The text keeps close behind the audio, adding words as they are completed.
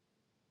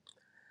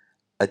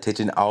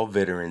attention all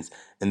veterans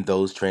and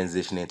those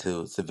transitioning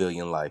to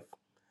civilian life.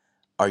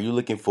 Are you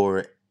looking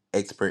for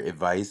expert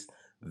advice,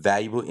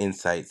 valuable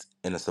insights,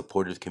 and a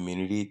supportive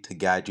community to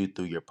guide you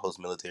through your post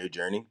military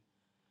journey?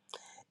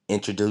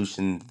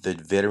 Introducing the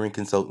Veteran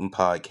Consultant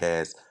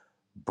Podcast,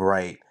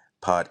 Bright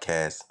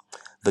Podcast,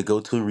 the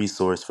go to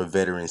resource for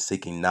veterans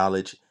seeking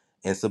knowledge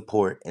and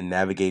support in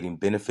navigating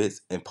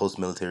benefits and post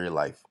military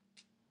life.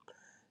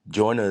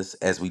 Join us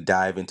as we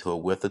dive into a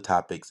wealth of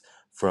topics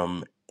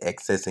from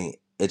accessing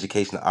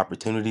educational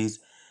opportunities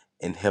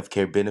and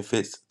healthcare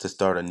benefits to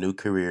start a new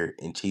career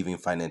and achieving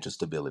financial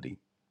stability.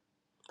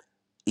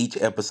 Each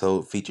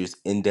episode features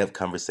in depth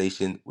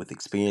conversation with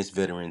experienced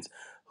veterans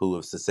who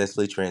have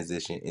successfully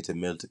transitioned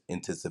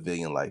into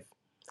civilian life.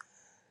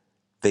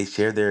 They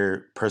share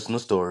their personal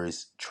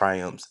stories,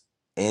 triumphs,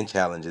 and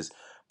challenges,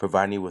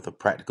 providing you with a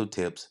practical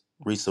tips,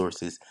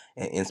 resources,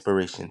 and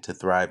inspiration to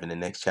thrive in the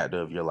next chapter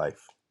of your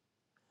life.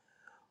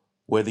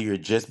 Whether you're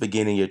just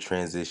beginning your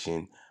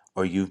transition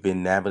or you've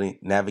been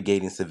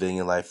navigating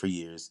civilian life for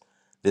years,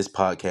 this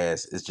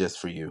podcast is just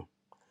for you.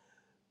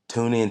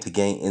 Tune in to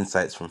gain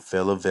insights from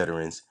fellow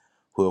veterans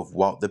who have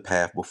walked the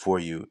path before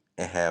you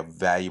and have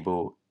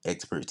valuable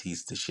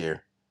expertise to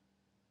share.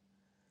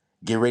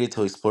 Get ready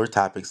to explore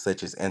topics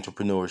such as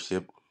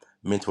entrepreneurship,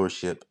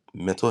 mentorship,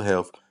 mental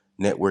health,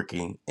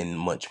 networking, and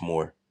much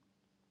more.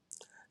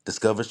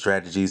 Discover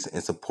strategies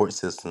and support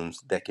systems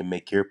that can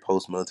make your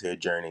post military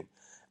journey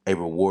a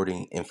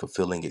rewarding and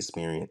fulfilling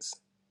experience.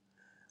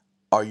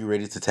 Are you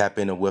ready to tap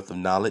in a wealth of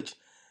knowledge,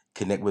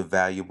 connect with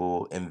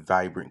valuable and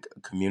vibrant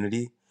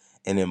community,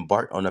 and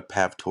embark on a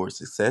path towards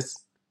success?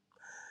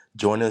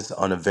 Join us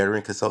on a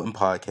Veteran Consultant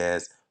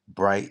Podcast,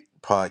 Bright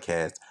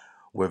Podcast,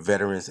 where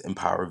veterans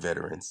empower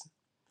veterans.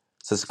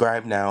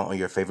 Subscribe now on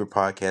your favorite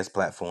podcast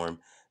platform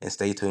and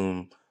stay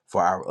tuned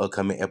for our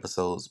upcoming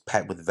episodes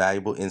packed with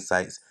valuable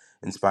insights,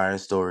 inspiring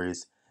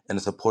stories, and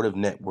a supportive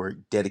network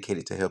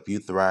dedicated to help you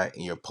thrive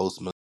in your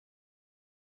post military